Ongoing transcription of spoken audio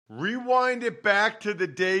Rewind it back to the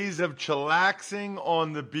days of chillaxing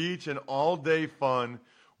on the beach and all-day fun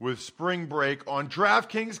with Spring Break on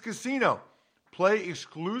DraftKings Casino. Play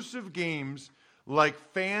exclusive games like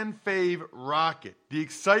Fan Fave Rocket. The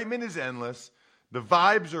excitement is endless, the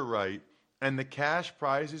vibes are right, and the cash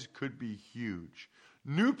prizes could be huge.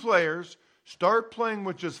 New players start playing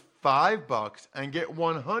with just $5 and get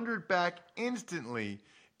 $100 back instantly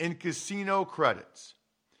in casino credits.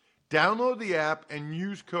 Download the app and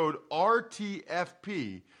use code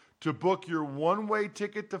RTFP to book your one-way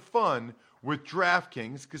ticket to fun with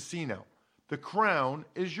DraftKings Casino. The crown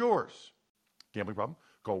is yours. Gambling problem?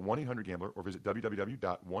 Call 1-800-GAMBLER or visit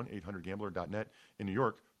www.1800gambler.net. In New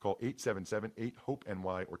York, call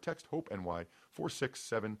 877-8-HOPE-NY or text HOPE-NY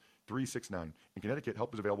 467-369. In Connecticut,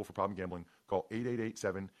 help is available for problem gambling. Call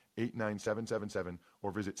 888-7-897-7777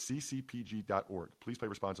 or visit ccpg.org. Please play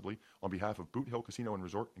responsibly. On behalf of Boot Hill Casino and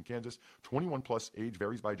Resort in Kansas, 21 plus, age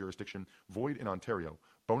varies by jurisdiction, void in Ontario.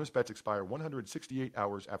 Bonus bets expire 168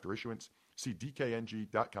 hours after issuance. See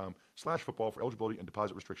dkng.com/football for eligibility and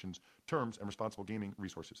deposit restrictions, terms, and responsible gaming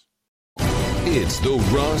resources. It's the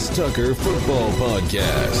Ross Tucker Football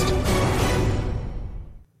Podcast.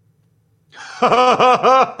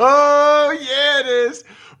 Oh, yeah, it is.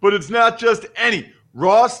 But it's not just any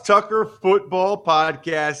Ross Tucker Football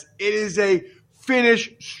Podcast. It is a Finish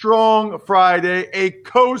Strong Friday, a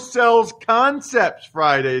Co-Sells Concepts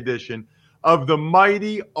Friday edition of the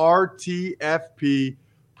mighty RTFP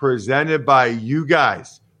presented by you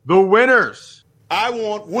guys, the winners. I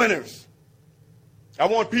want winners. I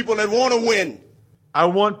want people that want to win. I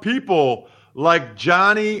want people like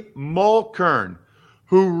Johnny Mulkern,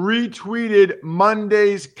 who retweeted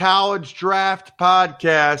Monday's College Draft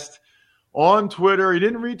podcast on Twitter. He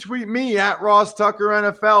didn't retweet me at Ross Tucker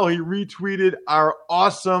NFL. He retweeted our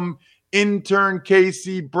awesome intern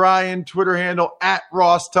Casey Bryan Twitter handle at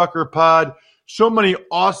Ross Tucker Pod. So many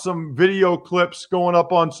awesome video clips going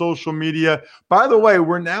up on social media. By the way,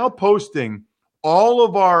 we're now posting all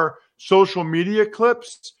of our social media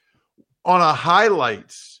clips on a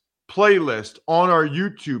highlights playlist on our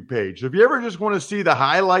YouTube page. If you ever just want to see the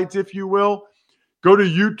highlights, if you will, go to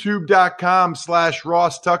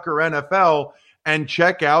youtube.com/Ross Tucker NFL and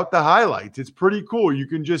check out the highlights. It's pretty cool. You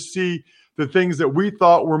can just see the things that we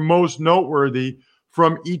thought were most noteworthy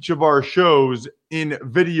from each of our shows in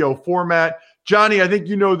video format. Johnny, I think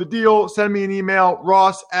you know the deal. Send me an email,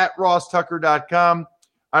 ross@rosstucker.com.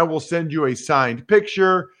 I will send you a signed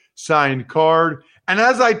picture, signed card. And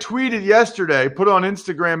as I tweeted yesterday, put on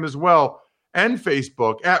Instagram as well and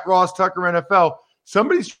Facebook at Ross Tucker NFL,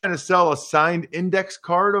 somebody's trying to sell a signed index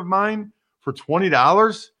card of mine for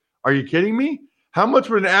 $20. Are you kidding me? How much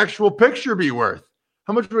would an actual picture be worth?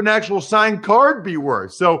 How much would an actual signed card be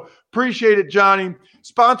worth? So appreciate it, Johnny.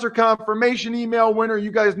 Sponsor confirmation email winner.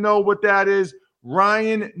 You guys know what that is.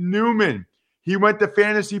 Ryan Newman. He went to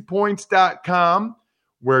fantasypoints.com,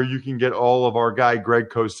 where you can get all of our guy Greg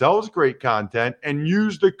Cosell's great content, and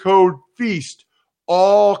use the code FEAST,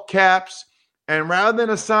 all caps. And rather than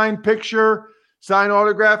a signed picture, signed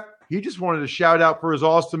autograph, he just wanted to shout out for his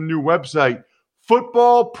awesome new website,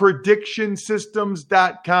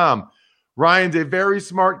 footballpredictionsystems.com. Ryan's a very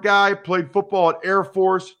smart guy, played football at Air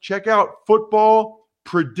Force. Check out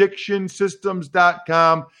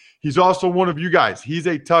footballpredictionsystems.com. He's also one of you guys. He's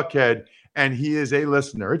a Tuckhead, and he is a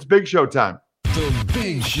listener. It's Big Show time. The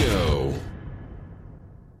Big Show.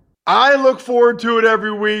 I look forward to it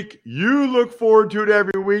every week. You look forward to it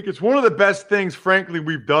every week. It's one of the best things, frankly,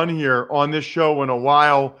 we've done here on this show in a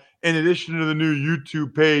while, in addition to the new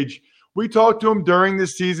YouTube page. We talked to him during the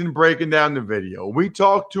season, breaking down the video. We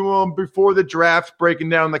talked to him before the draft, breaking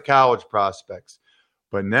down the college prospects.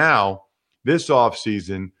 But now, this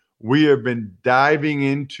offseason, we have been diving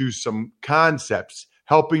into some concepts,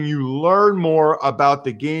 helping you learn more about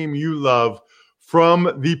the game you love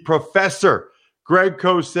from the professor, Greg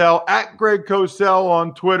Cosell, at Greg Cosell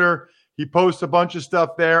on Twitter. He posts a bunch of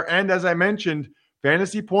stuff there. And as I mentioned,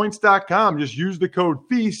 fantasypoints.com. Just use the code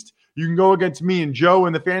FEAST. You can go against me and Joe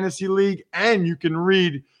in the Fantasy League, and you can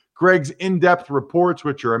read Greg's in-depth reports,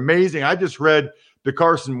 which are amazing. I just read the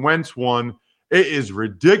Carson Wentz one. It is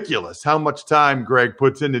ridiculous how much time Greg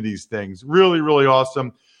puts into these things. Really, really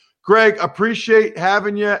awesome. Greg, appreciate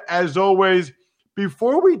having you as always.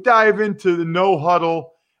 Before we dive into the no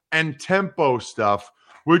huddle and tempo stuff,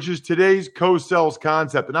 which is today's co-sells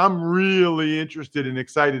concept, and I'm really interested and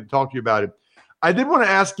excited to talk to you about it, I did want to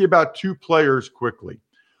ask you about two players quickly.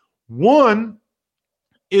 One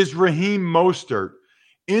is Raheem Mostert.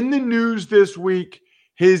 In the news this week,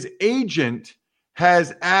 his agent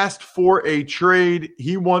has asked for a trade.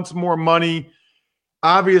 He wants more money.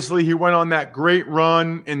 Obviously, he went on that great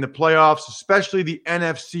run in the playoffs, especially the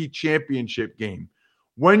NFC Championship game.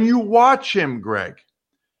 When you watch him, Greg,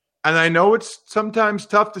 and I know it's sometimes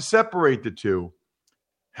tough to separate the two,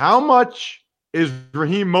 how much is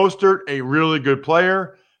Raheem Mostert a really good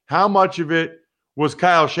player? How much of it was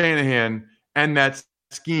Kyle Shanahan and that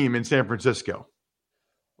scheme in San Francisco?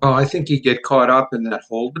 Well, I think you get caught up in that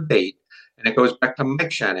whole debate, and it goes back to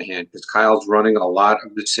Mike Shanahan because Kyle's running a lot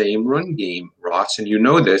of the same run game, Ross, and you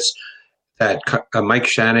know this, that Mike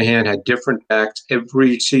Shanahan had different backs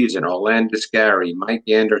every season. Orlandis Gary, Mike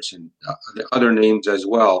Anderson, the other names as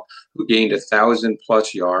well, who gained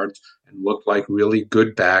 1,000+ yards and looked like really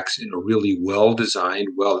good backs in a really well-designed,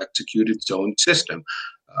 well-executed zone system.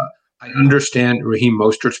 I understand Raheem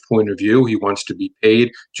Mostert's point of view. He wants to be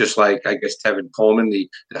paid, just like, I guess, Tevin Coleman, the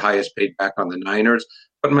highest paid back on the Niners.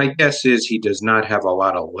 But my guess is he does not have a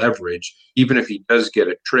lot of leverage. Even if he does get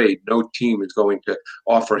a trade, no team is going to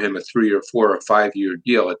offer him a 3 or 4 or 5 year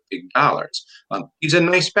deal at big dollars. He's a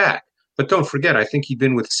nice back. But don't forget, I think he's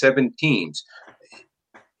been with 7 teams.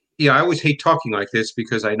 Yeah, I always hate talking like this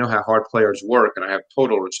because I know how hard players work, and I have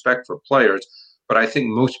total respect for players. But I think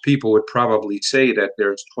most people would probably say that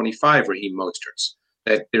there's 25 Raheem Mosterts,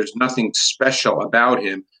 that there's nothing special about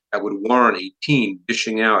him that would warrant a team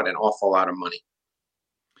dishing out an awful lot of money.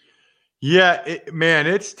 Yeah, man,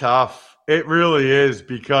 it's tough. It really is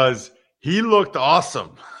because he looked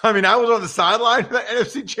awesome. I mean, I was on the sideline of the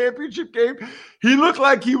NFC Championship game. He looked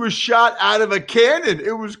like he was shot out of a cannon.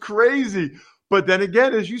 It was crazy. But then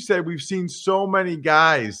again, as you said, we've seen so many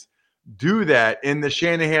guys do that in the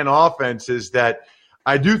Shanahan offenses that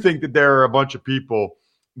I do think that there are a bunch of people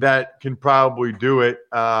that can probably do it.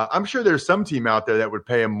 I'm sure there's some team out there that would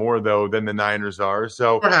pay him more, though, than the Niners are.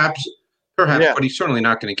 So Perhaps, yeah. but he's certainly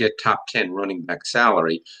not going to get top 10 running back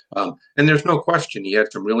salary. And there's no question he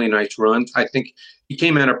had some really nice runs. I think he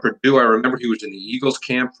came out of Purdue. I remember he was in the Eagles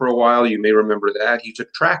camp for a while. You may remember that. He's a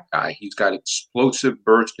track guy. He's got explosive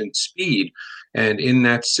burst and speed. And in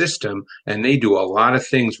that system, and they do a lot of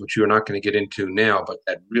things which you're not going to get into now, but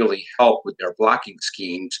that really help with their blocking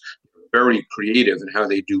schemes. They're very creative in how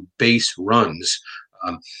they do base runs.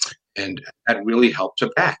 And that really helps a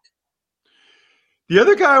back. The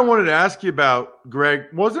other guy I wanted to ask you about, Greg,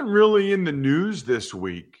 wasn't really in the news this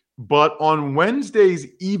week, but on Wednesday's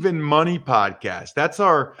Even Money podcast, that's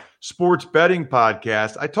our sports betting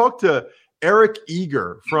podcast, I talked to Eric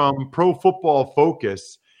Eager from Pro Football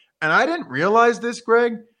Focus, and I didn't realize this,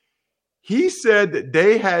 Greg. He said that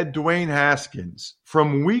they had Dwayne Haskins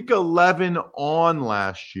from week 11 on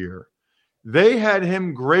last year. They had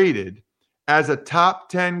him graded as a top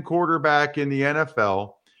 10 quarterback in the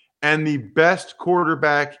NFL and the best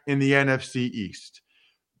quarterback in the NFC East,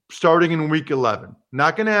 starting in week 11.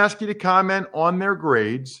 Not going to ask you to comment on their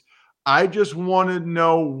grades. I just wanted to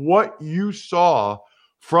know what you saw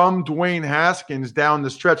from Dwayne Haskins down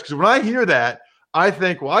the stretch. Because when I hear that, I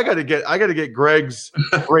think, well, I got to get Greg's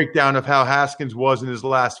breakdown of how Haskins was in his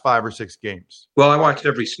last 5 or 6 games. Well, I watched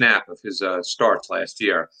every snap of his starts last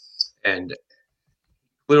year, and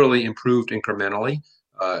clearly improved incrementally.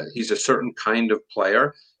 He's a certain kind of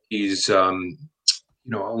player. He's, a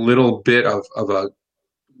little bit of a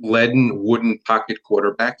leaden wooden pocket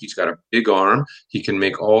quarterback. He's got a big arm. He can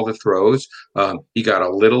make all the throws. He got a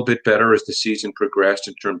little bit better as the season progressed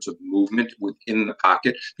in terms of movement within the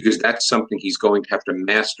pocket, because that's something he's going to have to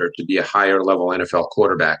master to be a higher level NFL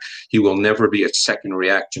quarterback. He will never be a second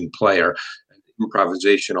reaction player, an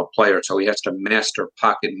improvisational player. So he has to master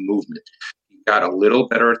pocket movement. He got a little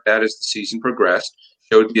better at that as the season progressed,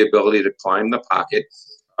 showed the ability to climb the pocket.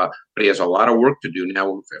 But he has a lot of work to do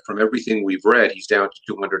now. From everything we've read, he's down to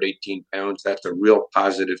 218 pounds. That's a real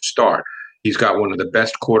positive start. He's got one of the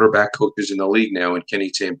best quarterback coaches in the league now in Kenny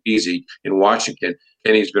Zampese in Washington.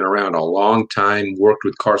 Kenny's been around a long time, worked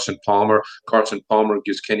with Carson Palmer. Carson Palmer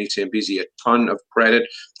gives Kenny Zampese a ton of credit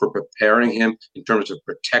for preparing him in terms of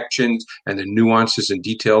protections and the nuances and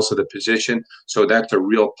details of the position. So that's a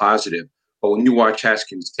real positive. But when you watch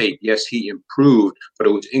Haskins' tape, yes, he improved, but it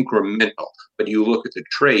was incremental. But you look at the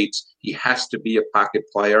traits, he has to be a pocket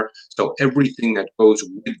player. So everything that goes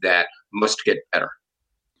with that must get better.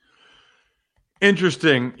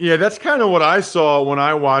 Interesting. Yeah, that's kind of what I saw when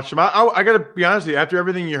I watched him. I got to be honest with you, after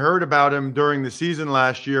everything you heard about him during the season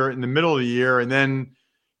last year, in the middle of the year, and then,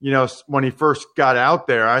 when he first got out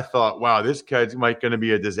there, I thought, wow, this guy's going to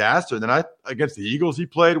be a disaster. Then against the Eagles, he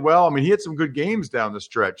played well. I mean, he had some good games down the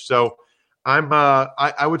stretch. So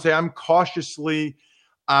I would say I'm cautiously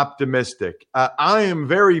optimistic. I am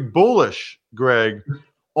very bullish, Greg,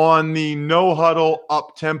 on the no-huddle,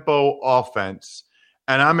 up-tempo offense.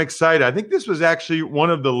 and I'm excited. I think this was actually one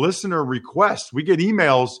of the listener requests. We get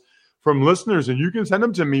emails from listeners, and you can send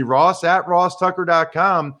them to me,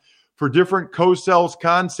 ross@rosstucker.com, for different co-cells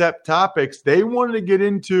concept topics. They wanted to get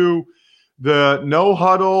into the no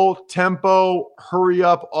huddle, tempo, hurry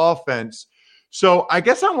up offense. So I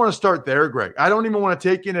guess I want to start there, Greg. I don't even want to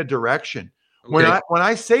take in a direction. Okay. When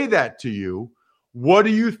I say that to you, what do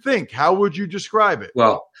you think? How would you describe it?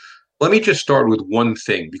 Well, let me just start with one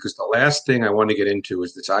thing, because the last thing I want to get into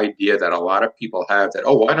is this idea that a lot of people have that,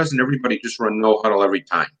 why doesn't everybody just run no huddle every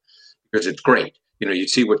time? Because it's great. You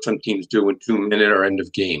see what some teams do in 2-minute or end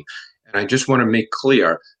of game. And I just want to make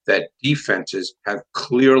clear that defenses have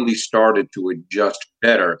clearly started to adjust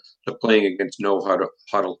better to playing against no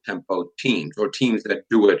huddle tempo teams, or teams that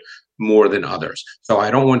do it more than others. So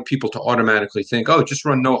I don't want people to automatically think, just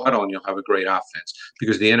run no huddle and you'll have a great offense,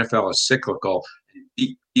 because the NFL is cyclical.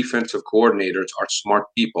 And defensive coordinators are smart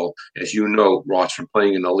people, as you know, Ross, from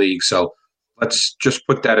playing in the league. So let's just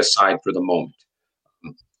put that aside for the moment.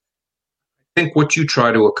 I think what you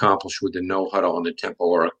try to accomplish with the no huddle and the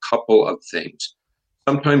tempo are a couple of things.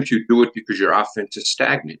 Sometimes you do it because your offense is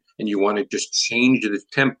stagnant and you want to just change the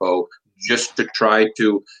tempo just to try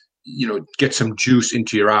to, get some juice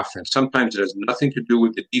into your offense. Sometimes it has nothing to do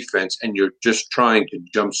with the defense and you're just trying to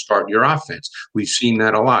jumpstart your offense. We've seen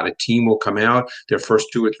that a lot. A team will come out their first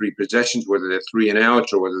 2 or 3 possessions, whether they're 3 and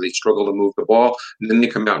outs or whether they struggle to move the ball, and then they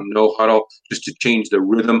come out in no huddle just to change the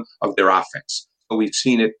rhythm of their offense. So we've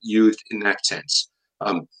seen it used in that sense.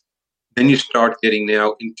 Then you start getting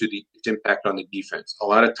now into its impact on the defense. A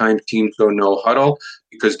lot of times teams go no huddle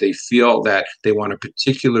because they feel that they want a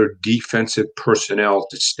particular defensive personnel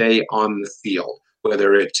to stay on the field,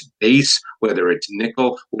 whether it's base, whether it's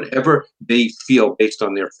nickel, whatever they feel based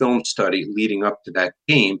on their film study leading up to that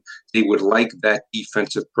game, they would like that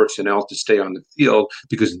defensive personnel to stay on the field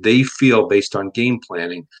because they feel, based on game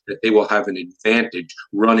planning, that they will have an advantage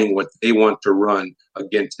running what they want to run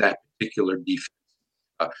against that particular defense.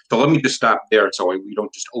 So let me just stop there so we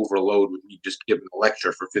don't just overload with me just giving a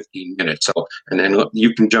lecture for 15 minutes. And then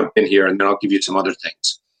you can jump in here, and then I'll give you some other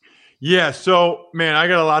things. Yeah, so, man, I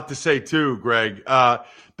got a lot to say too, Greg.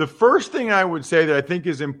 The first thing I would say that I think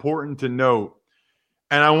is important to note,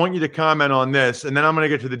 and I want you to comment on this, and then I'm going to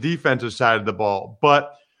get to the defensive side of the ball.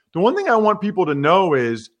 But the one thing I want people to know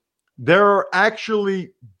is there are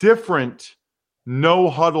actually different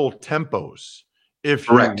no-huddle tempos, if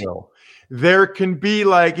you will. There can be,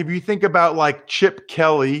 like, if you think about like Chip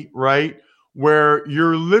Kelly, right, where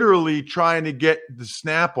you're literally trying to get the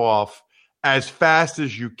snap off as fast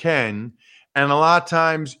as you can. And a lot of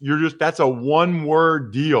times that's a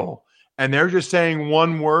one-word deal. And they're just saying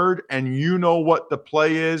one word and you know what the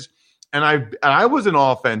play is. And I was in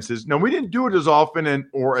offenses. Now, we didn't do it as often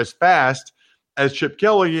or as fast as Chip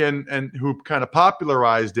Kelly and who kind of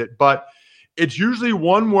popularized it. But it's usually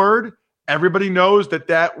one word. Everybody knows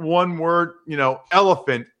that one word,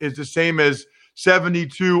 elephant is the same as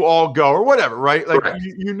 72 all go or whatever, right? Like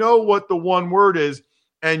you know what the one word is,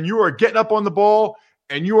 and you are getting up on the ball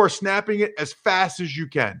and you are snapping it as fast as you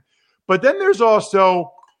can. But then there's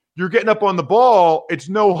also, you're getting up on the ball, it's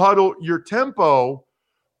no huddle, your tempo,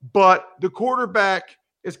 but the quarterback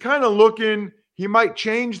is kind of looking, he might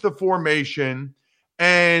change the formation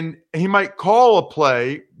and he might call a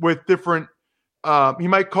play with different he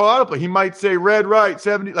might call out a play. He might say red, right,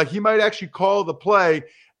 70. Like he might actually call the play,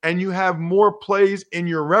 and you have more plays in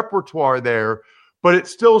your repertoire there, but it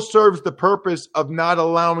still serves the purpose of not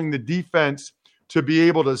allowing the defense to be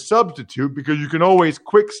able to substitute because you can always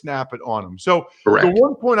quick snap it on them. So the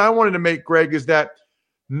one point I wanted to make, Greg, is that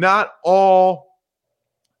not all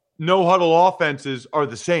no-huddle offenses are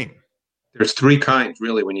the same. There's 3 kinds,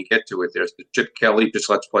 really, when you get to it. There's the Chip Kelly, just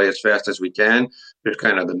let's play as fast as we can. There's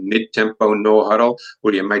kind of the mid-tempo no-huddle,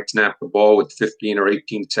 where you might snap the ball with 15 or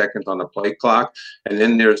 18 seconds on the play clock. And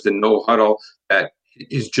then there's the no-huddle that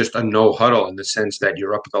is just a no-huddle in the sense that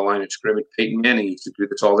you're up at the line of scrimmage. Peyton Manning used to do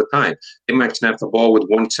this all the time. They might snap the ball with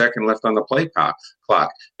 1 second left on the play clock.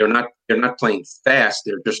 They're not playing fast.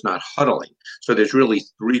 They're just not huddling. So there's really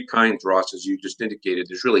 3 kinds, Ross, as you just indicated.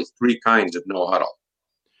 There's really 3 kinds of no-huddle.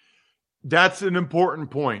 That's an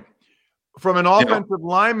important point. From an offensive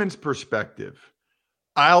lineman's perspective,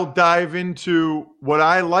 I'll dive into what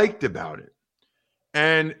I liked about it.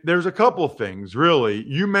 And there's a couple things, really.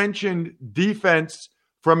 You mentioned defense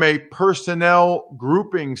from a personnel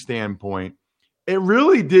grouping standpoint. It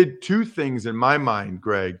really did 2 things in my mind,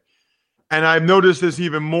 Greg. And I've noticed this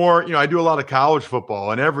even more. I do a lot of college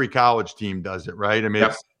football, and every college team does it, right? I mean,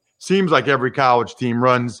 it seems like every college team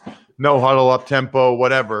runs no huddle, up tempo,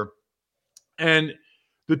 whatever. And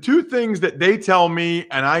the 2 things that they tell me,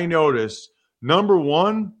 and I notice, number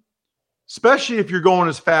one, especially if you're going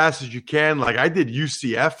as fast as you can, like I did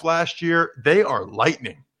UCF last year, they are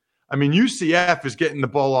lightning. I mean, UCF is getting the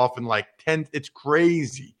ball off in like 10. It's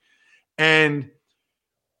crazy. And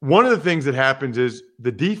one of the things that happens is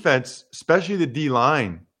the defense, especially the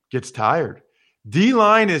D-line, gets tired.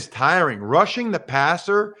 D-line is tiring. Rushing the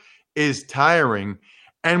passer is tiring.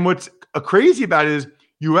 And what's crazy about it is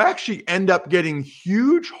you actually end up getting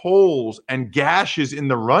huge holes and gashes in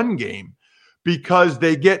the run game because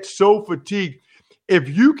they get so fatigued. If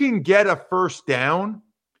you can get a first down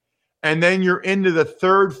and then you're into the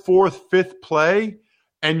third, fourth, fifth play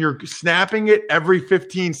and you're snapping it every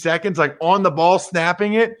 15 seconds, like on the ball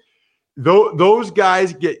snapping it, those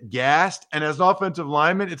guys get gassed. And as an offensive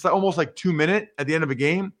lineman, it's almost like 2 minutes at the end of a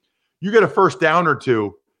game. You get a first down or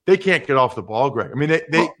two, they can't get off the ball, Greg. I mean,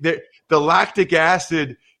 the lactic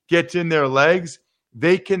acid gets in their legs.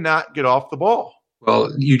 They cannot get off the ball.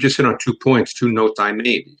 Well, you just hit on 2 points, 2 notes I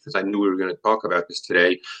made, because I knew we were going to talk about this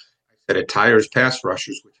today. I said it tires pass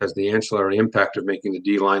rushers, which has the ancillary impact of making the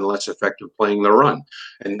D-line less effective playing the run.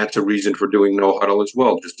 And that's a reason for doing no huddle as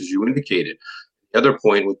well, just as you indicated. The other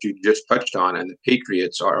point, which you just touched on, and the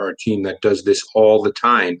Patriots are a team that does this all the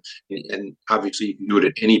time, and obviously you can do it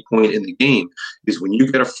at any point in the game, is when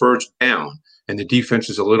you get a first down and the defense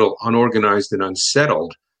is a little unorganized and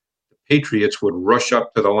unsettled, the Patriots would rush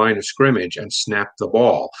up to the line of scrimmage and snap the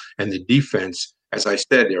ball. And the defense, as I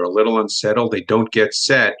said, they're a little unsettled. They don't get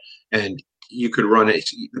set, and you could run it.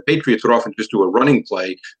 The Patriots would often just do a running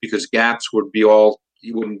play because gaps would be all –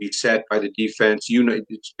 you wouldn't be set by the defense. You know,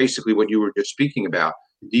 it's basically what you were just speaking about.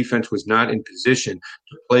 The defense was not in position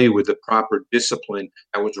to play with the proper discipline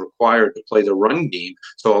that was required to play the run game.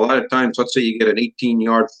 So a lot of times, let's say you get an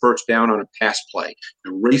 18-yard first down on a pass play.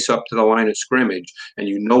 You race up to the line of scrimmage, and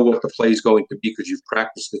you know what the play is going to be because you've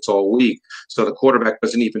practiced this all week. So the quarterback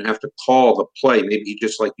doesn't even have to call the play. Maybe he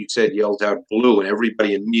just, like you said, yells out blue, and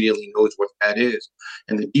everybody immediately knows what that is.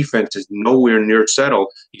 And the defense is nowhere near settled.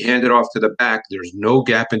 You hand it off to the back. There's no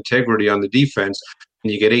gap integrity on the defense.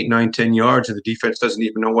 And you get 8, 9, 10 yards, and the defense doesn't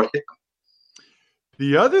even know what hit them.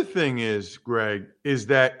 The other thing is, Greg, is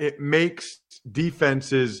that it makes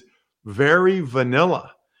defenses very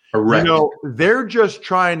vanilla. Correct. You know, they're just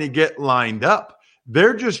trying to get lined up.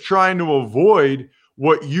 They're just trying to avoid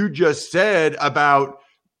what you just said about,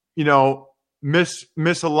 you know,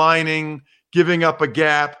 misaligning, giving up a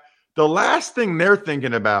gap. The last thing they're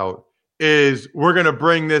thinking about is we're going to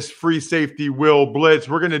bring this free safety will blitz.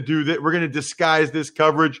 We're going to do that. We're going to disguise this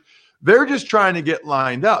coverage. They're just trying to get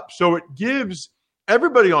lined up. So it gives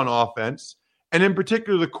everybody on offense, and in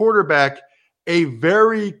particular the quarterback, a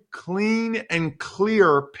very clean and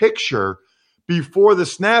clear picture before the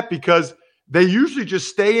snap because they usually just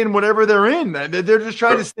stay in whatever they're in. They're just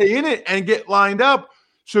trying to stay in it and get lined up.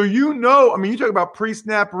 So you know, I mean, you talk about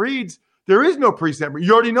pre-snap reads. There is no pre-snap.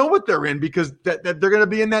 You already know what they're in because that they're going to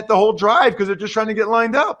be in that the whole drive because they're just trying to get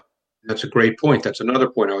lined up. That's a great point. That's another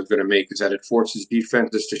point I was going to make is that it forces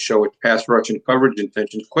defenses to show its pass rush and coverage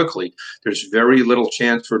intentions quickly. There's very little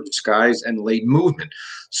chance for disguise and late movement.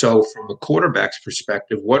 So from a quarterback's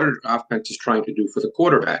perspective, what are offenses trying to do for the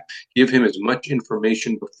quarterback? Give him as much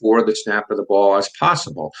information before the snap of the ball as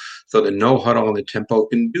possible. So the no huddle and the tempo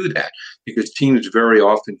can do that because teams very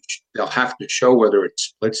often, they'll have to show whether it's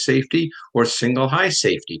split safety or single high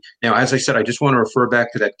safety. Now, as I said, I just want to refer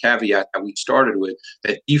back to that caveat that we started with,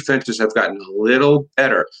 that defenses have gotten a little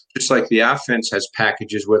better. Just like the offense has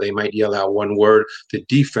packages where they might yell out one word, the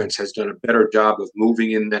defense has done a better job of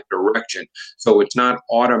moving in that direction. So it's not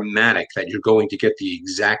automatic that you're going to get the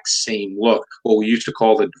exact same look. What we used to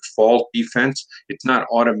call the default defense, it's not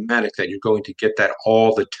automatic that you're going to get that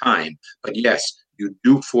all the time. But yes, you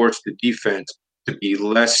do force the defense to be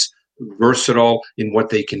less versatile in what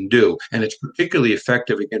they can do. And it's particularly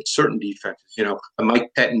effective against certain defenses, you know, the Mike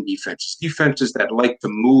Pettin defenses that like to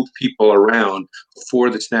move people around before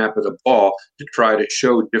the snap of the ball to try to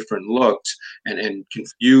show different looks and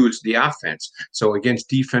confuse the offense. So against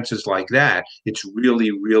defenses like that, it's really,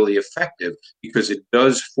 really effective because it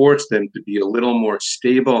does force them to be a little more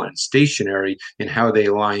stable and stationary in how they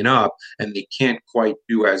line up, and they can't quite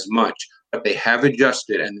do as much. But they have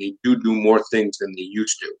adjusted, and they do more things than they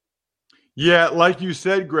used to. Yeah, like you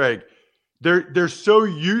said, Greg, they're so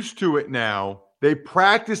used to it now. They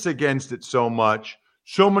practice against it so much.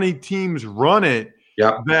 So many teams run it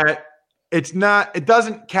that it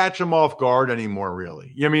doesn't catch them off guard anymore,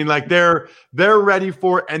 really. I mean, like they're ready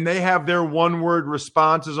for it, and they have their one-word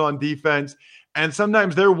responses on defense. And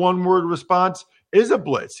sometimes their one-word response is a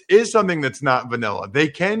blitz, is something that's not vanilla. They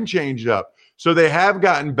can change it up. So they have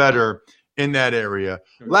gotten better in that area.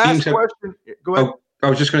 Last question. Go ahead. I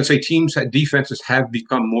was just going to say defenses have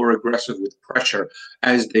become more aggressive with pressure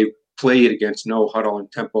as they played against no huddle and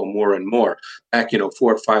tempo more and more. Back,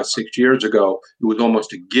 4, 5, 6 years ago, it was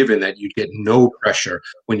almost a given that you'd get no pressure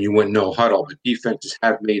when you went no huddle. But defenses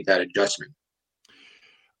have made that adjustment.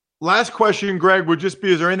 Last question, Greg, would just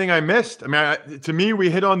be, is there anything I missed? I mean, to me, we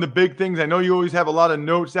hit on the big things. I know you always have a lot of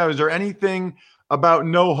notes down. Is there anything about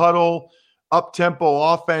no huddle,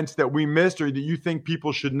 up-tempo offense that we missed or that you think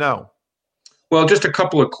people should know? Well, just a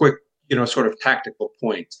couple of quick, sort of tactical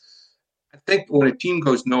points. I think when a team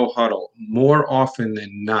goes no huddle, more often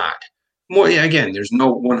than not, again, there's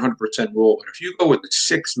no 100% rule, but if you go with the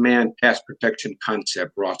 6-man pass protection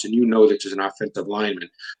concept, Ross, and this is an offensive lineman,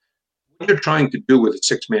 what you're trying to do with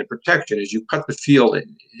a 6-man protection is you cut the field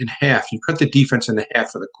in half. You cut the defense in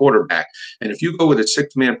half of the quarterback. And if you go with a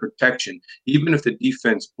 6-man protection, even if the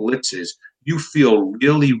defense blitzes, you feel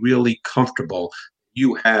really, really comfortable.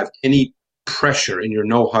 You have any pressure in your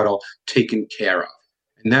no huddle taken care of.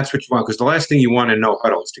 And that's what you want, because the last thing you want in no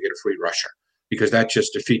huddle is to get a free rusher, because that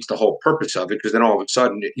just defeats the whole purpose of it. Because then all of a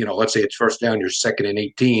sudden, let's say it's first down, you're 2nd and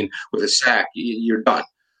 18 with a sack, you're done.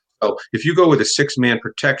 So if you go with a 6-man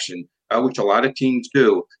protection, which a lot of teams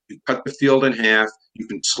do, you cut the field in half, you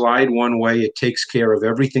can slide one way, it takes care of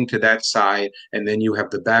everything to that side, and then you have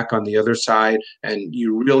the back on the other side, and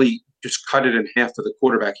you really just cut it in half for the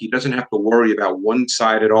quarterback. He doesn't have to worry about one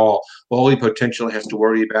side at all. All he potentially has to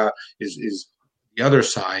worry about is the other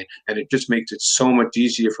side, and it just makes it so much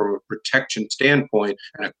easier from a protection standpoint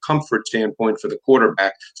and a comfort standpoint for the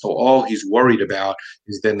quarterback. So all he's worried about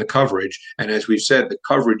is then the coverage. And as we've said, the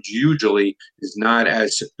coverage usually is not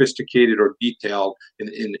as sophisticated or detailed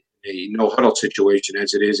in a no-huddle situation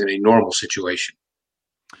as it is in a normal situation.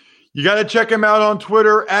 You got to check him out on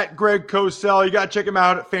Twitter at Greg Cosell. You got to check him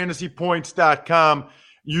out at fantasypoints.com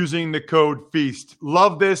using the code FEAST.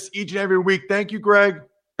 Love this each and every week. Thank you, Greg.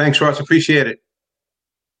 Thanks, Ross. Appreciate it.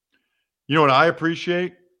 You know what I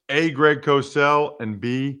appreciate? A, Greg Cosell, and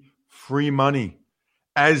B, free money.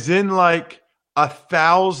 As in like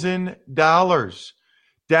 $1,000.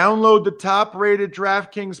 Download the top-rated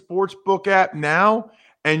DraftKings Sportsbook app now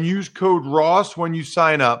and use code ROSS when you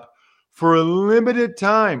sign up. For a limited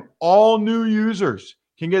time, all new users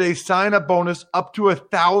can get a sign-up bonus up to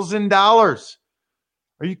 $1,000.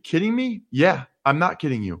 Are you kidding me? Yeah, I'm not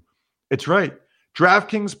kidding you. It's right.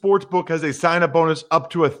 DraftKings Sportsbook has a sign-up bonus up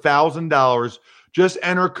to $1,000. Just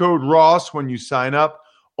enter code ROSS when you sign up.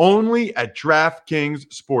 Only at DraftKings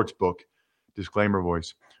Sportsbook. Disclaimer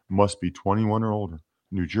voice. Must be 21 or older.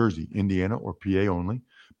 New Jersey, Indiana, or PA only.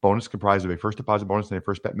 Bonus comprised of a first deposit bonus and a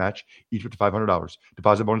first bet match, each up to $500.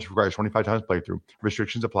 Deposit bonus requires 25 times playthrough.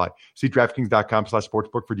 Restrictions apply. See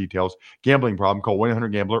DraftKings.com/sportsbook for details. Gambling problem? Call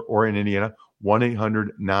 1-800-GAMBLER or in Indiana,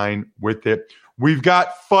 1-800-9-WITH-IT. We've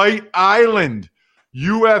got Fight Island,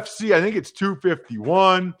 UFC. I think it's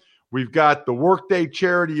 251. We've got the Workday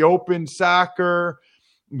Charity Open Soccer.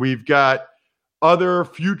 We've got other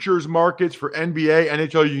futures markets for NBA,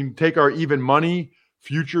 NHL. You can take our even money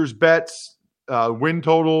futures bets. Win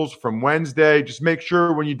totals from Wednesday. Just make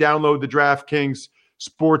sure when you download the DraftKings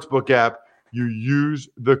Sportsbook app, you use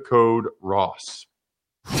the code ROSS.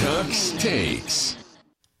 Tux Takes.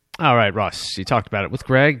 All right, Ross, you talked about it with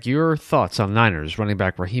Greg. Your thoughts on Niners running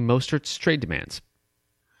back Raheem Mostert's trade demands?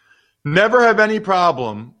 Never have any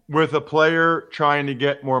problem with a player trying to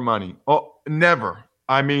get more money. Oh, never.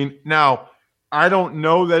 I mean, now, I don't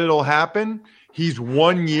know that it'll happen. He's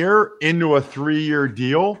 1 year into a 3-year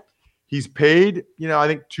deal. He's paid, I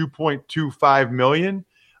think $2.25 million.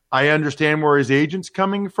 I understand where his agent's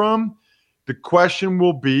coming from. The question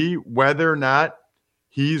will be whether or not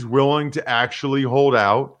he's willing to actually hold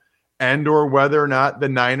out and or whether or not the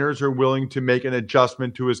Niners are willing to make an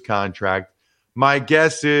adjustment to his contract. My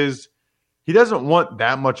guess is he doesn't want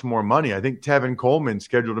that much more money. I think Tevin Coleman's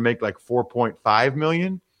scheduled to make like $4.5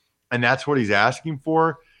 million, and that's what he's asking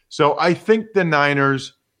for. So I think the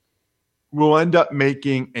Niners will end up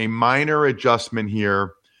making a minor adjustment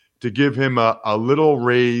here to give him a little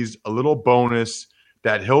raise, a little bonus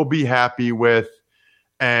that he'll be happy with,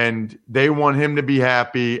 and they want him to be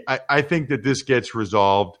happy. I think that this gets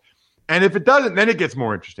resolved. And if it doesn't, then it gets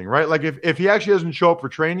more interesting, right? Like if he actually doesn't show up for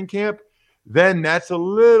training camp, then that's a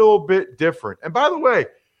little bit different. And by the way,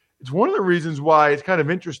 it's one of the reasons why it's kind of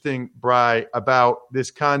interesting, Bri, about this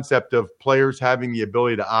concept of players having the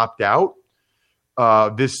ability to opt out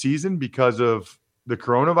this season because of the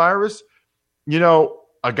coronavirus.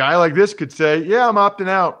 A guy like this could say, yeah, I'm opting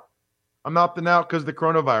out. I'm opting out because of the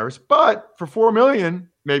coronavirus. But for $4 million,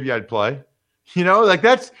 maybe I'd play.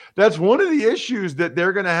 That's one of the issues that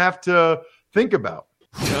they're going to have to think about.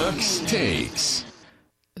 Tux Takes.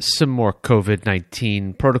 Some more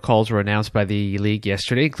COVID-19 protocols were announced by the league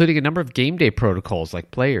yesterday, including a number of game day protocols like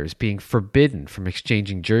players being forbidden from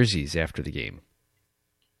exchanging jerseys after the game.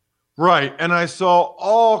 Right. And I saw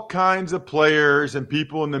all kinds of players and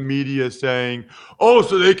people in the media saying, oh,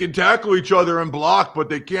 so they can tackle each other and block, but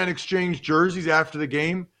they can't exchange jerseys after the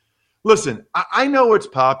game. Listen, I know it's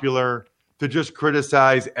popular to just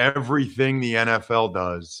criticize everything the NFL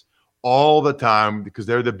does all the time because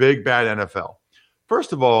they're the big bad NFL.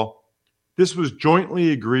 First of all, this was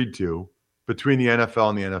jointly agreed to between the NFL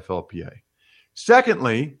and the NFLPA.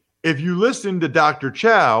 Secondly, if you listen to Dr.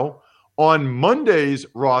 Chow on Monday's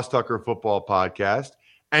Ross Tucker Football Podcast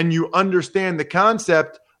and you understand the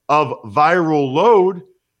concept of viral load,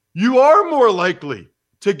 you are more likely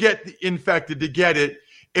to get infected, to get it,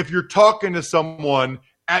 if you're talking to someone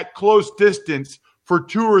at close distance for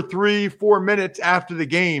 2 or 3, 4 minutes after the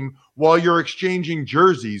game while you're exchanging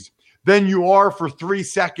jerseys than you are for 3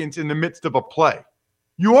 seconds in the midst of a play.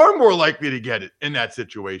 You are more likely to get it in that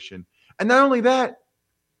situation. And not only that,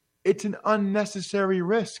 it's an unnecessary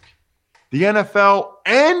risk. The NFL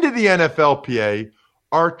and the NFLPA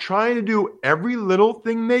are trying to do every little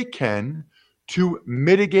thing they can to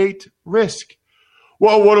mitigate risk.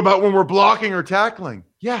 Well, what about when we're blocking or tackling?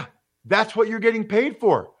 Yeah, that's what you're getting paid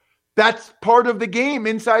for. That's part of the game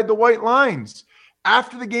inside the white lines.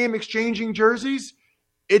 After the game, exchanging jerseys,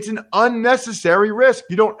 it's an unnecessary risk.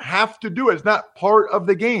 You don't have to do it. It's not part of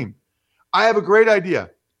the game. I have a great idea.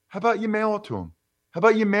 How about you mail it to them? How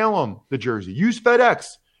about you mail them the jersey? Use FedEx.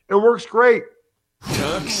 It works great.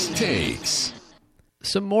 Tux Takes.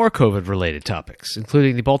 Some more COVID-related topics,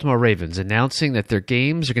 including the Baltimore Ravens announcing that their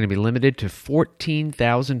games are going to be limited to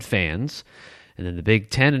 14,000 fans, and then the Big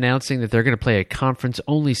Ten announcing that they're going to play a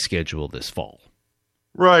conference-only schedule this fall.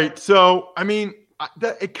 Right. So, I mean,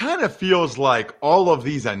 it kind of feels like all of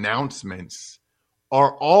these announcements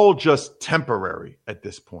are all just temporary at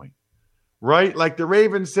this point, right? Like the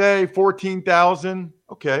Ravens say 14,000.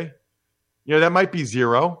 Okay. You know, that might be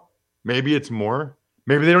 0. Maybe it's more.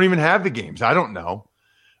 Maybe they don't even have the games. I don't know.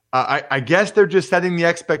 I guess they're just setting the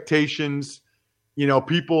expectations. You know,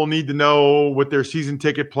 people need to know what their season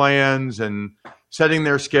ticket plans and setting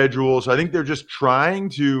their schedules. I think they're just trying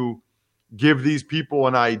to give these people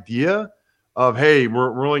an idea of, hey,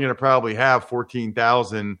 we're only going to probably have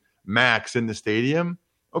 14,000 max in the stadium.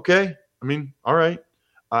 Okay. I mean, all right.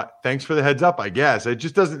 Thanks for the heads up, I guess. It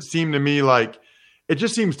just doesn't seem to me like it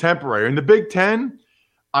just seems temporary. In the Big Ten,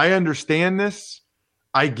 I understand this.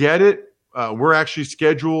 I get it. We're actually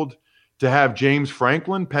scheduled to have James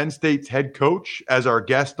Franklin, Penn State's head coach, as our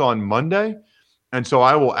guest on Monday. And so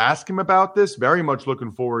I will ask him about this. Very much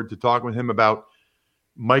looking forward to talking with him about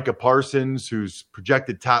Micah Parsons, who's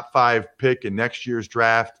projected top 5 pick in next year's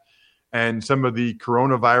draft, and some of the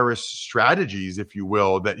coronavirus strategies, if you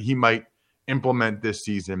will, that he might implement this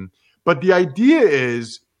season. But the idea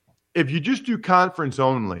is, if you just do conference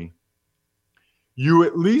only, you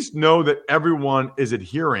at least know that everyone is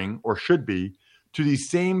adhering, or should be, to the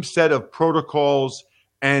same set of protocols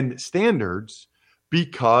and standards,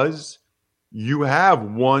 because you have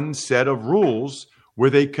one set of rules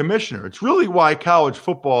with a commissioner. It's really why college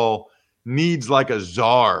football needs like a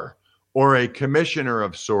czar or a commissioner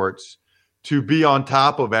of sorts to be on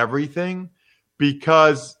top of everything,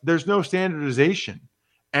 because there's no standardization.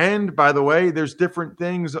 And by the way, there's different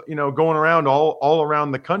things, you know, going around all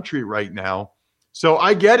around the country right now. So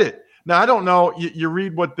I get it. Now, I don't know. You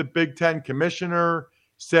read what the Big Ten commissioner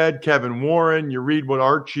said, Kevin Warren. You read what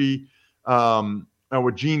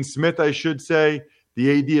what Gene Smith, I should say,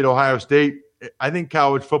 the AD at Ohio State. I think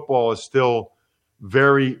college football is still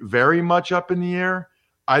very, very much up in the air.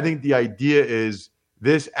 I think the idea is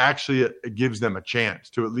this actually gives them a chance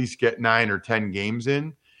to at least get 9 or 10 games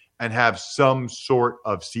in and have some sort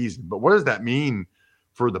of season. But what does that mean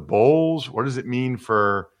for the bowls? What does it mean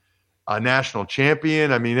for a national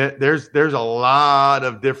champion? I mean, there's a lot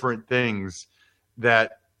of different things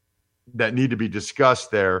that need to be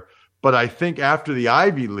discussed there. But I think after the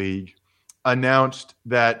Ivy League announced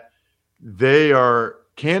that they are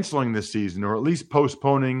canceling the season, or at least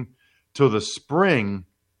postponing till the spring,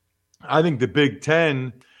 I think the Big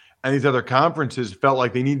Ten and these other conferences felt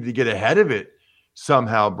like they needed to get ahead of it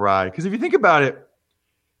somehow, Bri. Because if you think about it,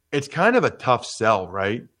 it's kind of a tough sell,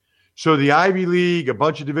 right? So the Ivy League, a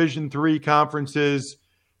bunch of Division III conferences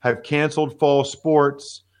have canceled fall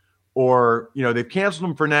sports, or, you know, they've canceled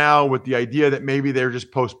them for now with the idea that maybe they're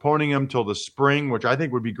just postponing them till the spring, which I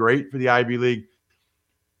think would be great for the Ivy League.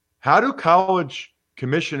 How do college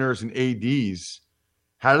commissioners and ADs,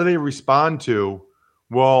 how do they respond to,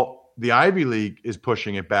 well, the Ivy League is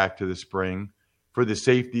pushing it back to the spring for the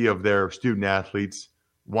safety of their student athletes.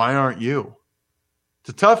 Why aren't you?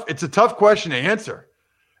 It's a tough question to answer.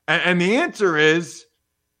 And the answer is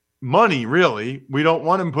money, really. We don't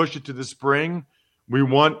want to push it to the spring. We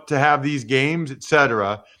want to have these games,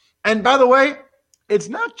 etc. And by the way, it's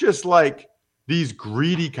not just like these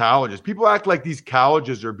greedy colleges. People act like these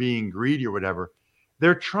colleges are being greedy or whatever.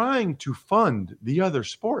 They're trying to fund the other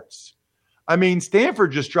sports. I mean,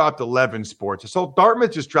 Stanford just dropped 11 sports. So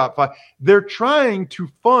Dartmouth just dropped 5. They're trying to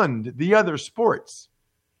fund the other sports.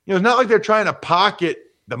 You know, it's not like they're trying to pocket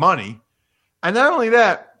the money. And not only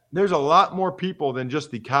that, there's a lot more people than just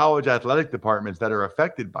the college athletic departments that are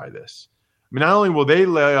affected by this. I mean, not only will they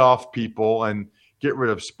lay off people and get rid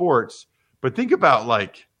of sports, but think about,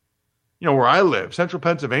 like, you know, where I live, Central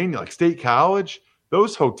Pennsylvania, like State College,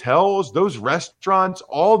 those hotels, those restaurants,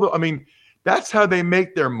 that's how they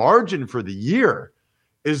make their margin for the year,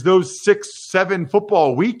 is those 6-7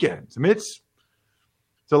 football weekends. I mean, it's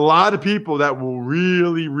a lot of people that will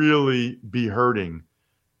really, really be hurting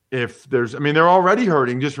if there's – I mean, they're already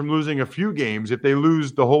hurting just from losing a few games. If they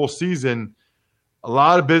lose the whole season, a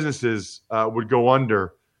lot of businesses would go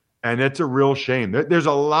under, and it's a real shame. There's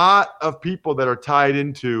a lot of people that are tied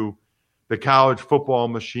into the college football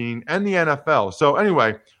machine and the NFL. So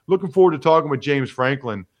anyway, looking forward to talking with James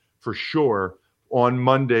Franklin for sure on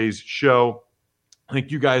Monday's show. I think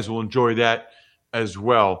you guys will enjoy that as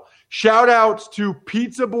well. Shout outs to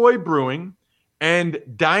Pizza Boy Brewing and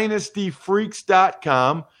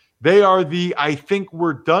DynastyFreaks.com. They are the I think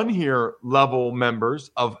we're done here level members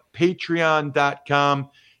of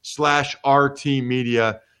Patreon.com/RT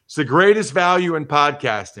Media. It's the greatest value in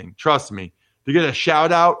podcasting. Trust me. To get a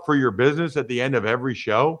shout out for your business at the end of every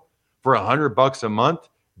show for $100 a month,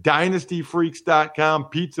 DynastyFreaks.com,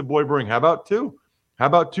 Pizza Boy Brewing. How about two? How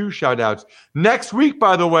about 2 shout outs? Next week,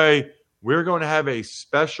 by the way, we're going to have a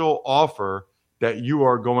special offer that you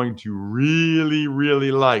are going to really,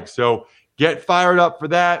 really like. So get fired up for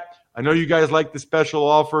that. I know you guys like the special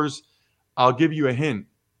offers. I'll give you a hint.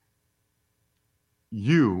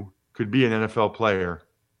 You could be an NFL player.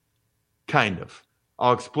 Kind of.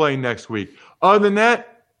 I'll explain next week. Other than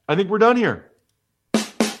that, I think we're done here.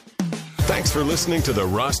 Thanks for listening to the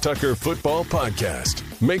Ross Tucker Football Podcast.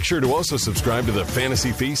 Make sure to also subscribe to the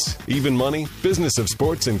Fantasy Feast, Even Money, Business of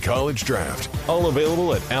Sports, and College Draft. All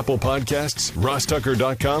available at Apple Podcasts,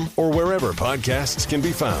 rosstucker.com, or wherever podcasts can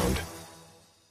be found.